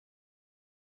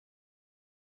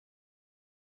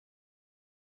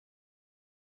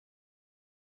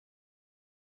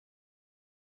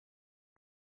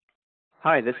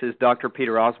Hi, this is Dr.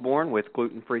 Peter Osborne with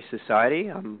Gluten-Free Society.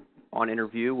 I'm on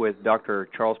interview with Dr.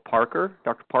 Charles Parker.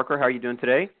 Dr. Parker, how are you doing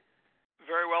today?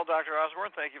 Very well, Dr.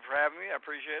 Osborne. Thank you for having me. I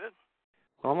appreciate it.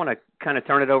 Well, I want to kind of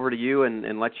turn it over to you and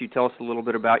let you tell us a little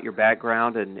bit about your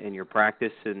background and your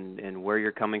practice and where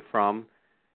you're coming from.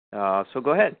 So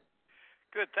go ahead.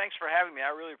 Good. Thanks for having me.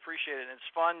 I really appreciate it. And it's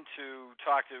fun to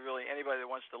talk to really anybody that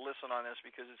wants to listen on this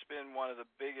because it's been one of the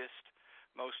biggest,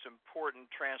 most important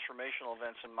transformational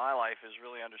events in my life is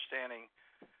really understanding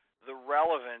the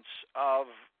relevance of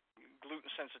gluten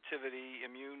sensitivity,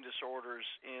 immune disorders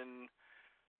in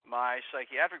my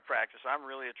psychiatric practice. I'm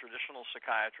really a traditional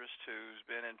psychiatrist who's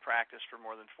been in practice for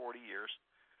more than 40 years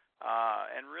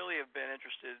and really have been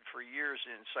interested for years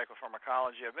in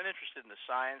psychopharmacology. I've been interested in the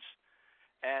science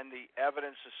and the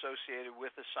evidence associated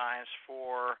with the science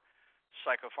for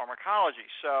psychopharmacology.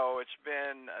 So it's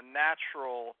been a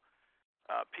natural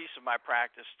piece of my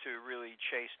practice to really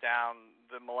chase down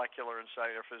the molecular and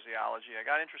cellular physiology. I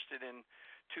got interested in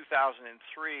 2003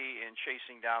 in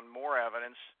chasing down more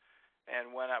evidence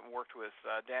and went out and worked with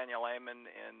Daniel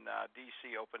Amen in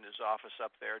D.C., opened his office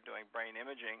up there doing brain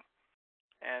imaging,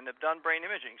 and have done brain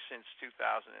imaging since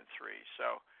 2003.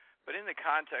 But in the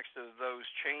context of those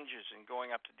changes and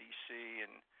going up to D.C.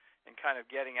 and kind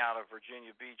of getting out of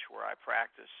Virginia Beach where I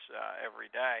practice every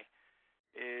day,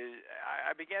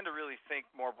 I began to really think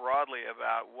more broadly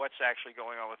about what's actually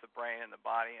going on with the brain and the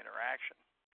body interaction.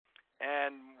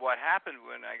 And what happened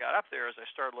when I got up there is I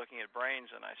started looking at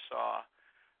brains and I saw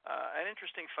an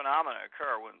interesting phenomenon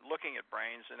occur when looking at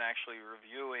brains and actually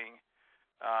reviewing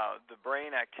the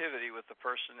brain activity with the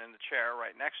person in the chair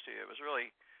right next to you. It was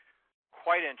really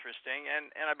quite interesting,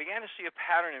 and I began to see a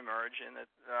pattern emerge in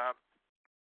that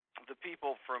the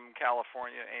people from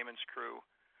California, Amen's crew,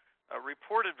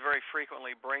 reported very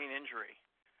frequently brain injury,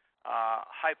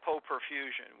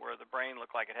 hypoperfusion, where the brain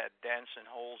looked like it had dents and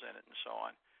holes in it and so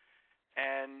on.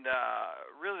 And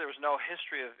really there was no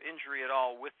history of injury at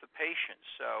all with the patient,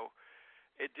 so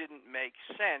it didn't make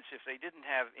sense. If they didn't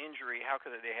have injury, how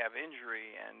could they have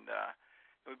injury? And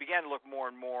we began to look more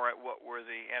and more at what were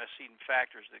the antecedent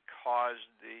factors that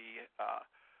caused the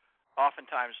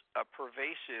oftentimes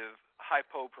pervasive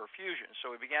hypoperfusion. So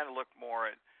we began to look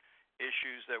more at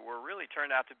issues that were really turned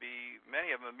out to be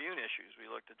many of them immune issues. We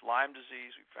looked at Lyme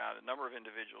disease. We found a number of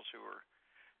individuals who were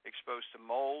exposed to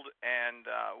mold, and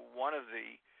one of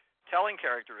the telling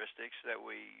characteristics that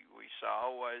we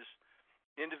saw was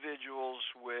individuals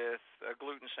with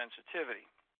gluten sensitivity.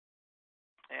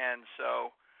 And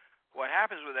so what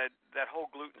happens with that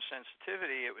whole gluten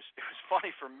sensitivity, it was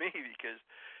funny for me because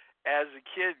as a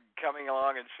kid coming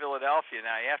along in Philadelphia,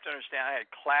 now you have to understand I had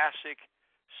classic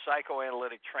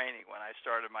psychoanalytic training when I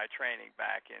started my training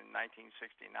back in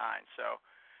 1969.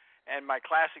 And my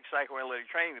classic psychoanalytic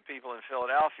training, the people in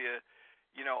Philadelphia,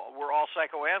 we're all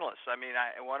psychoanalysts. I mean,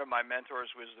 one of my mentors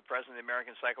was the president of the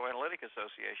American Psychoanalytic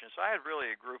Association, so I had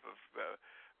really a group of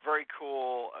very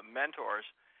cool mentors.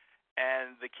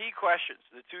 And the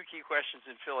two key questions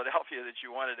in Philadelphia that you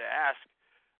wanted to ask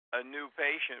a new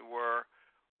patient were,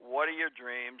 what are your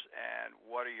dreams and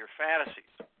what are your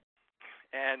fantasies?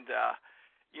 And,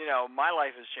 my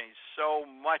life has changed so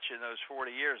much in those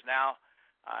 40 years. Now,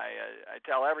 I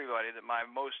tell everybody that my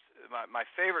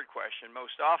favorite question,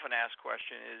 most often asked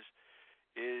question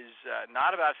is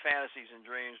not about fantasies and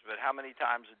dreams, but how many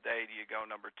times a day do you go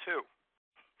number 2?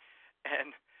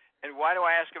 And why do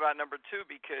I ask about number 2?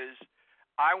 Because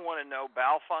I want to know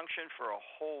bowel function for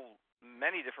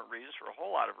many different reasons, for a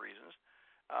whole lot of reasons.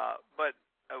 But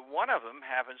one of them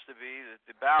happens to be that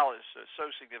the bowel is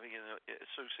so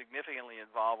significantly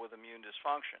involved with immune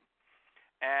dysfunction.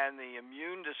 And the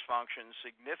immune dysfunction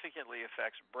significantly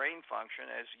affects brain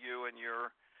function, as you and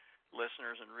your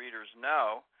listeners and readers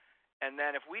know. And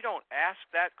then if we don't ask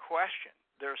that question,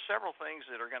 there are several things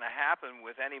that are going to happen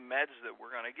with any meds that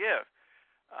we're going to give.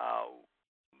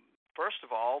 First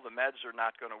of all, the meds are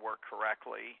not going to work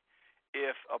correctly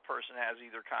if a person has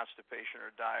either constipation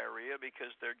or diarrhea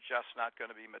because they're just not going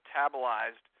to be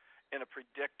metabolized in a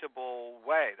predictable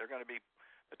way. They're going to be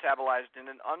metabolized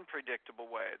in an unpredictable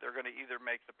way. They're going to either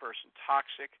make the person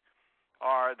toxic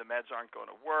or the meds aren't going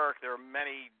to work. There are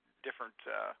many different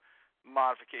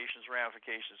modifications,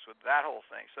 ramifications with that whole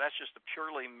thing. So that's just a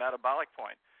purely metabolic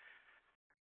point.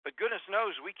 But goodness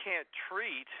knows we can't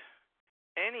treat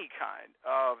any kind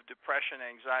of depression,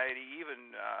 anxiety,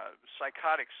 even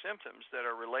psychotic symptoms that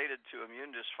are related to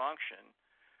immune dysfunction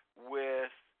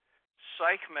with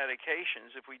psych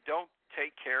medications if we don't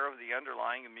take care of the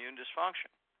underlying immune dysfunction.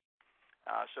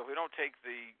 So if we don't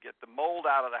get the mold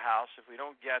out of the house, if we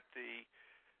don't get the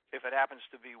if it happens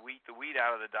to be wheat, the wheat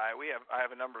out of the diet. I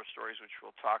have a number of stories which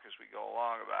we'll talk as we go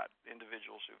along about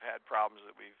individuals who've had problems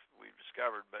that we've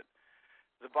discovered. But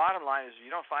the bottom line is, if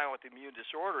you don't find what the immune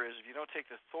disorder is, if you don't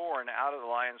take the thorn out of the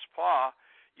lion's paw,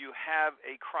 you have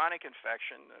a chronic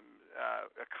infection,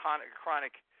 a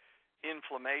chronic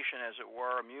inflammation, as it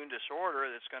were, immune disorder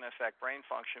that's going to affect brain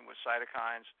function with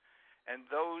cytokines, and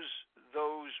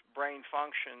those brain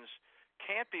functions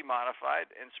can't be modified.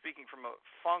 And speaking from a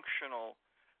functional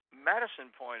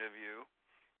medicine point of view,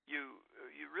 you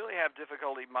really have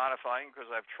difficulty modifying,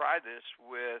 because I've tried this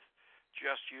with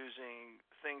just using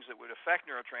things that would affect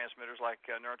neurotransmitters, like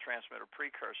neurotransmitter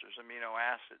precursors, amino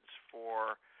acids,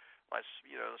 for let's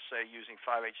say using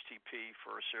 5-HTP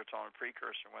for a serotonin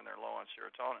precursor when they're low on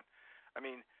serotonin. I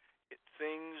mean,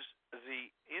 the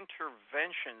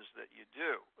interventions that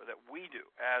we do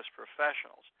as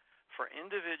professionals for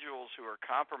individuals who are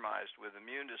compromised with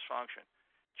immune dysfunction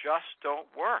just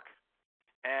don't work,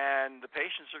 and the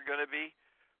patients are going to be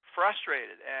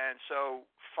frustrated. And so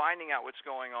finding out what's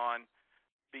going on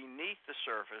beneath the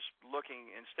surface,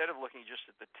 instead of looking just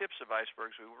at the tips of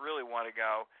icebergs, we really want to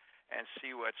go and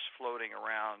see what's floating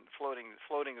around, floating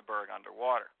the berg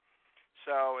underwater.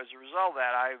 So as a result of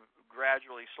that, I've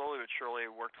gradually, slowly but surely,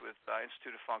 worked with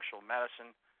Institute of Functional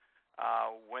Medicine,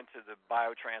 went to the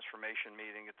biotransformation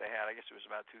meeting that they had, I guess it was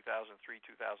about 2003,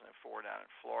 2004 down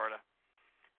in Florida,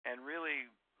 and really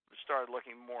started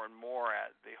looking more and more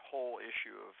at the whole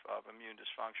issue of immune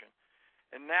dysfunction.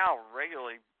 And now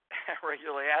regularly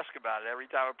ask about it. Every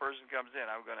time a person comes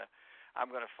in, I'm going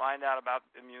to find out about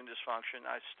immune dysfunction.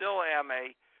 I still am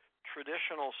a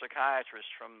traditional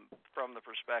psychiatrist from the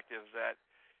perspective that,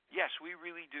 yes, we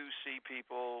really do see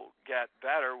people get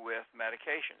better with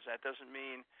medications. That doesn't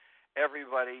mean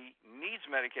everybody needs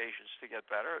medications to get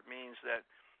better. It means that,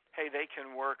 hey, they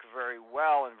can work very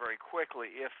well and very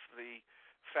quickly if the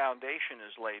foundation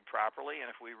is laid properly, and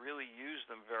if we really use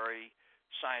them very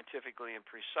scientifically and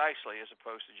precisely, as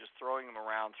opposed to just throwing them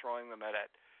around, throwing them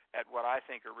at what I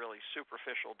think are really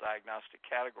superficial diagnostic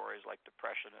categories like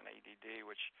depression and ADD,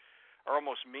 which are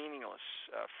almost meaningless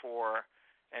for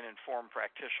an informed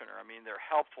practitioner. I mean, they're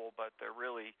helpful, but they're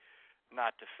really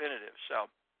not definitive.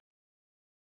 So